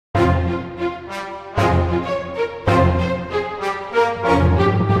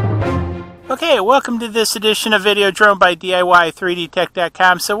Okay, welcome to this edition of Video Drone by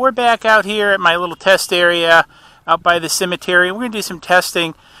DIY3DTech.com. So we're back out here at my little test area out by the cemetery. We're going to do some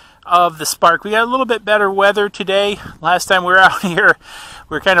testing of the Spark. We got a little bit better weather today. Last time we were out here,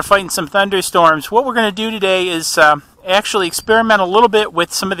 we were kind of fighting some thunderstorms. What we're going to do today is actually experiment a little bit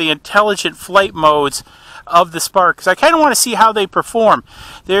with some of the intelligent flight modes of the Spark, because I kind of want to see how they perform.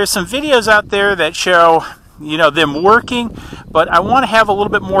 There's some videos out there that show them working, but I want to have a little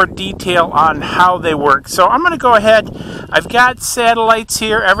bit more detail on how they work. So I'm going to go ahead. I've got satellites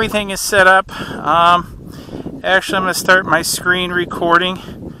here. Everything is set up. Actually, I'm going to start my screen recording,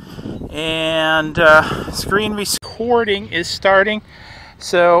 and screen recording is starting.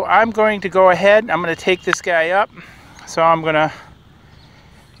 So I'm going to go ahead. I'm going to take this guy up. So I'm going to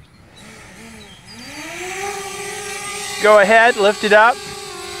go ahead, lift it up.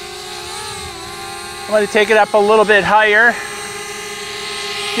 I'm going to take it up a little bit higher.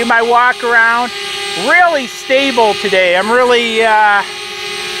 Do my walk around. Really stable today. I'm really a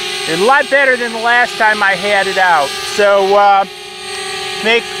lot better than the last time I had it out. So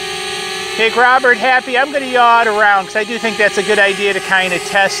make Robert happy. I'm going to yaw it around because I do think that's a good idea to kind of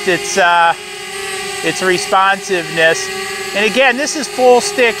test its responsiveness. And again, this is full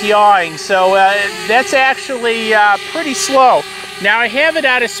stick yawing, so that's actually pretty slow. Now I have it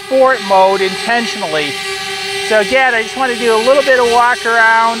out of sport mode intentionally. So again, I just want to do a little bit of walk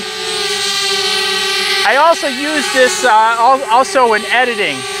around. I also use this also in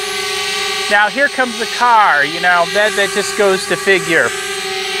editing. Now here comes the car, that just goes to figure.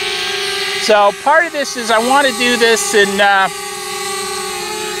 So part of this is I want to do this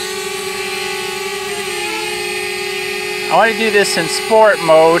in sport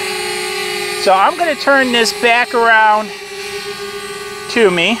mode. So I'm going to turn this back around to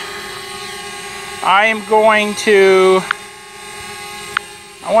me. I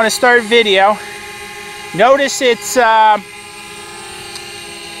want to start video. Notice it's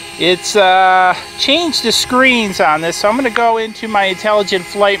changed the screens on this, so I'm going to go into my intelligent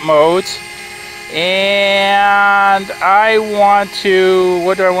flight modes, and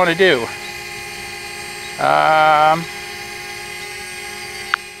what do I want to do?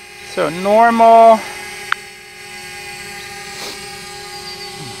 So normal.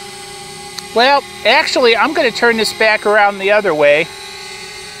 Well, actually, I'm going to turn this back around the other way.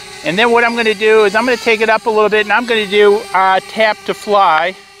 And then what I'm going to do is I'm going to take it up a little bit, and I'm going to do tap to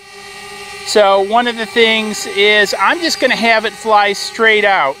fly. So one of the things is I'm just going to have it fly straight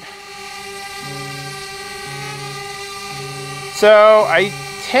out. So I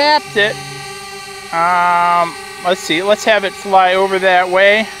tapped it. Let's see. Let's have it fly over that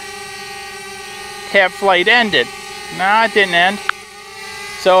way. Tap flight ended. No, it didn't end.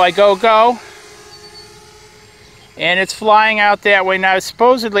 So I go, and it's flying out that way. Now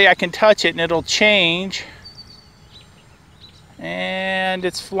supposedly I can touch it and it'll change, and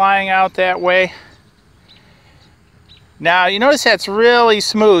it's flying out that way. Now you notice that's really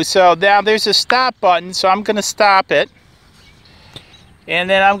smooth. So now there's a stop button, so I'm going to stop it, and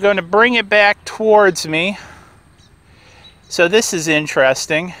then I'm going to bring it back towards me. So this is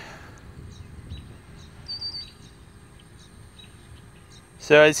interesting.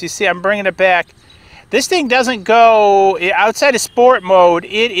 So as you see, I'm bringing it back. This thing doesn't go, outside of sport mode,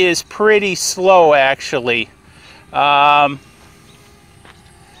 it is pretty slow actually.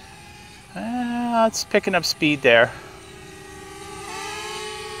 It's picking up speed there.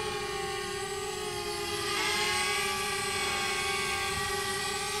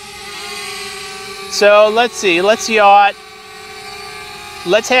 So let's see, let's yaw it.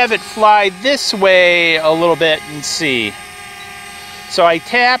 Let's have it fly this way a little bit and see. So I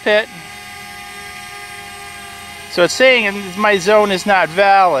tap it. So it's saying my zone is not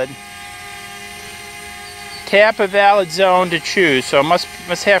valid. Tap a valid zone to choose. So it must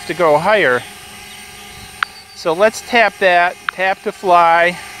have to go higher. So let's tap that. Tap to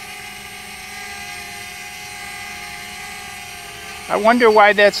fly. I wonder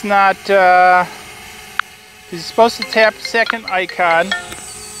why that's not. Because it's supposed to tap the second icon.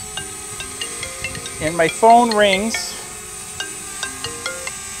 And my phone rings.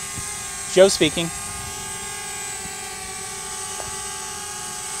 Joe speaking.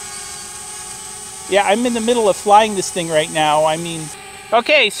 Yeah, I'm in the middle of flying this thing right now.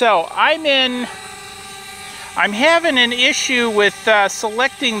 Okay, so I'm having an issue with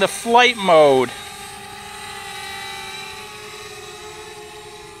selecting the flight mode.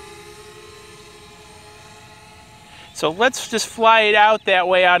 So let's just fly it out that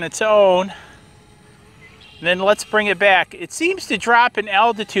way on its own. And then let's bring it back. It seems to drop in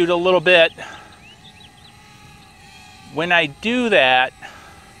altitude a little bit when I do that.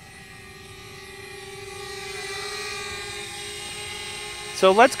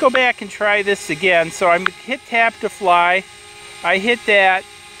 So let's go back and try this again. So I hit tap to fly. I hit that.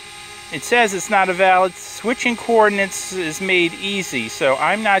 It says it's not a valid. Switching coordinates is made easy. So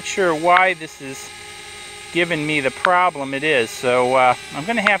I'm not sure why this is giving me the problem it is. So I'm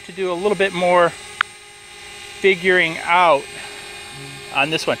going to have to do a little bit more figuring out on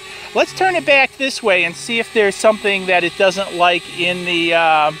this one. Let's turn it back this way and see if there's something that it doesn't like in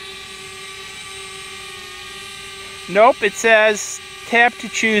the... Nope, it says tap to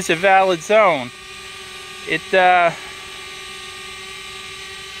choose a valid zone. It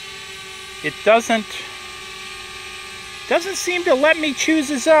doesn't seem to let me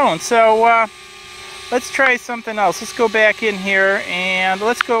choose a zone. So let's try something else. Let's go back in here and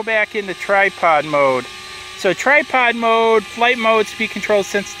let's go back into tripod mode. So tripod mode, flight mode, speed control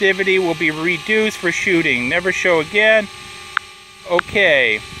sensitivity will be reduced for shooting. Never show again.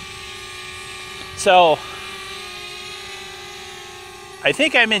 Okay. So I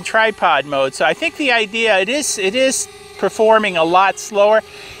think I'm in tripod mode. So I think the idea, it is performing a lot slower.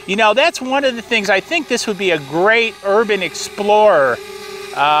 You know, that's one of the things. I think this would be a great urban explorer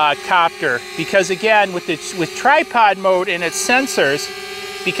copter, because again, with tripod mode and its sensors,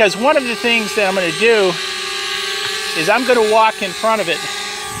 because one of the things that I'm going to do is I'm going to walk in front of it.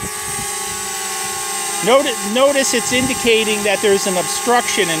 Notice it's indicating that there's an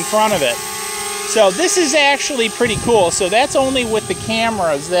obstruction in front of it. So this is actually pretty cool. So that's only with the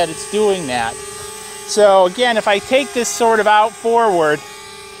cameras that it's doing that. So again, if I take this sort of out forward,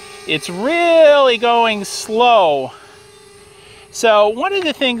 it's really going slow. So one of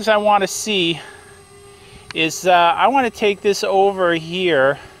the things I want to see is I want to take this over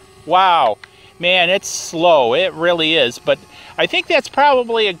here. Wow, man, it's slow. It really is. But I think that's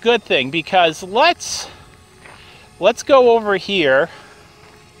probably a good thing, because let's go over here.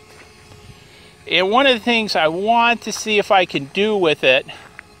 And one of the things I want to see if I can do with it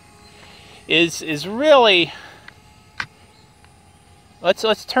is really,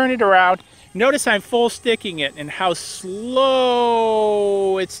 let's turn it around. Notice I'm full sticking it and how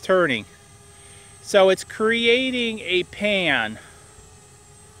slow it's turning. So it's creating a pan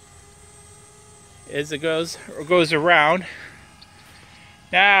as it goes around.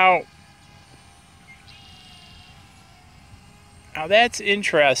 Now that's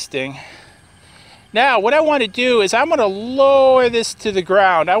interesting. Now what I want to do is I'm going to lower this to the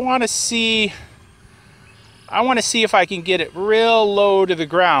ground. I want to see if I can get it real low to the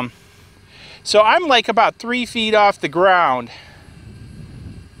ground. So I'm like about 3 feet off the ground.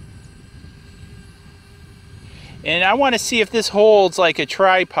 And I want to see if this holds like a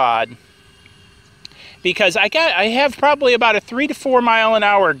tripod. Because I have probably about a 3 to 4 mile an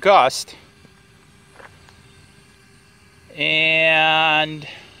hour gust. And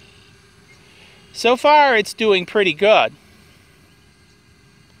so far it's doing pretty good.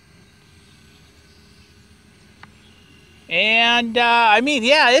 And I mean,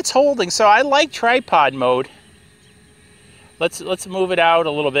 yeah, it's holding. So I like tripod mode. Let's move it out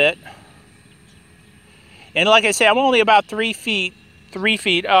a little bit. And like I say, I'm only about 3 feet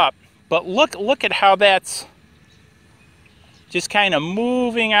up. But look at how that's just kind of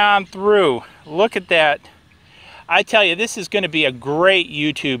moving on through. Look at that. I tell you, this is going to be a great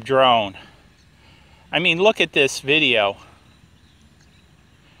YouTube drone. I mean, look at this video.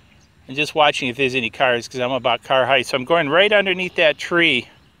 I'm just watching if there's any cars, because I'm about car height. So I'm going right underneath that tree.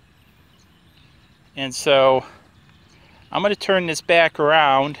 And so I'm going to turn this back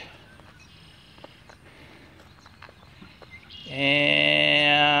around.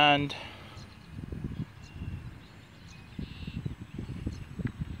 And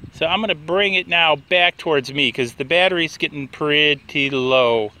so I'm going to bring it now back towards me, because the battery's getting pretty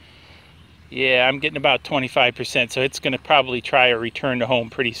low. Yeah, I'm getting about 25%, so it's going to probably try a return to home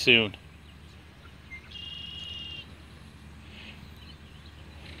pretty soon.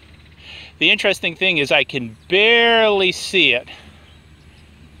 The interesting thing is I can barely see it.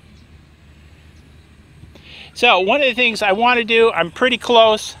 So one of the things I want to do, I'm pretty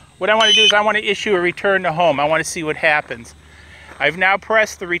close. What I want to do is I want to issue a return to home. I want to see what happens. I've now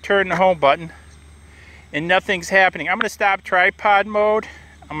pressed the return to home button and nothing's happening. I'm going to stop tripod mode.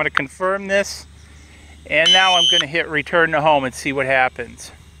 I'm going to confirm this. And now I'm going to hit return to home and see what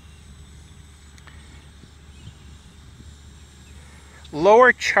happens.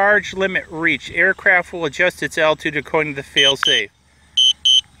 Lower charge limit reached. Aircraft will adjust its altitude according to the failsafe.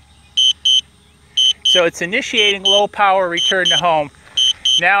 So it's initiating low power return to home.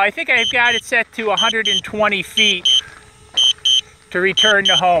 Now I think I've got it set to 120 feet to return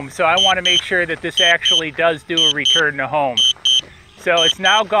to home. So I want to make sure that this actually does do a return to home. So it's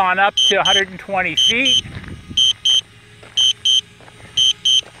now gone up to 120 feet.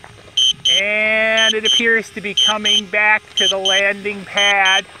 And it appears to be coming back to the landing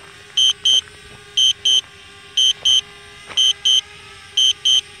pad.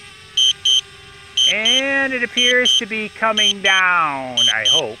 And it appears to be coming down, I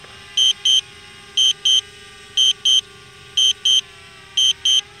hope.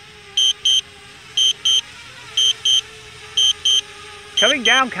 Coming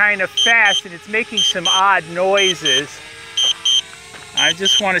down kind of fast, and it's making some odd noises. I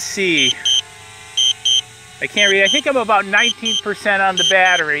just want to see. I can't read. I think I'm about 19% on the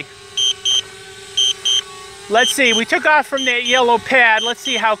battery. Let's see. We took off from that yellow pad. Let's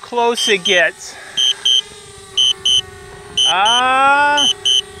see how close it gets.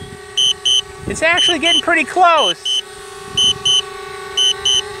 It's actually getting pretty close.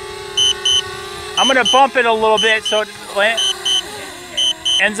 I'm going to bump it a little bit so it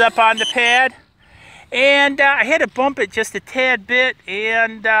ends up on the pad. And I had to bump it just a tad bit,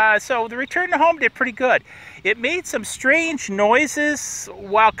 and so the return to home did pretty good. It made some strange noises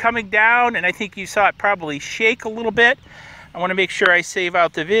while coming down, and I think you saw it probably shake a little bit. I want to make sure I save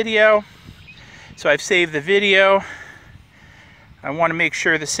out the video. So I've saved the video. I want to make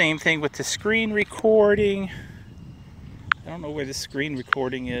sure the same thing with the screen recording. I don't know where the screen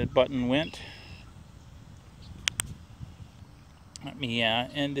recording button went. Let me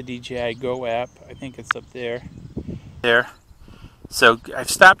end the DJI Go app. I think it's up there. So I've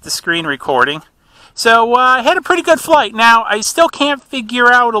stopped the screen recording. So I had a pretty good flight. Now I still can't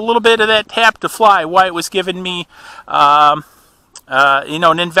figure out a little bit of that tap to fly, why it was giving me you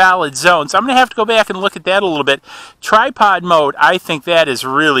know, an invalid zone. So I'm going to have to go back and look at that a little bit. Tripod mode, I think that is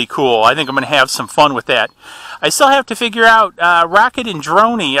really cool. I think I'm going to have some fun with that. I still have to figure out Rocket and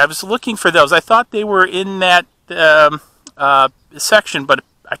Droney. I was looking for those. I thought they were in that section, but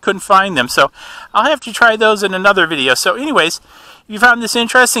I couldn't find them, so I'll have to try those in another video. So anyways, if you found this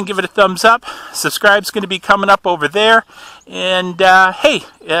interesting, give it a thumbs up. Subscribe's going to be coming up over there, and hey,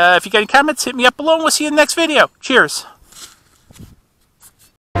 if you got any comments, hit me up below, and we'll see you in the next video. Cheers.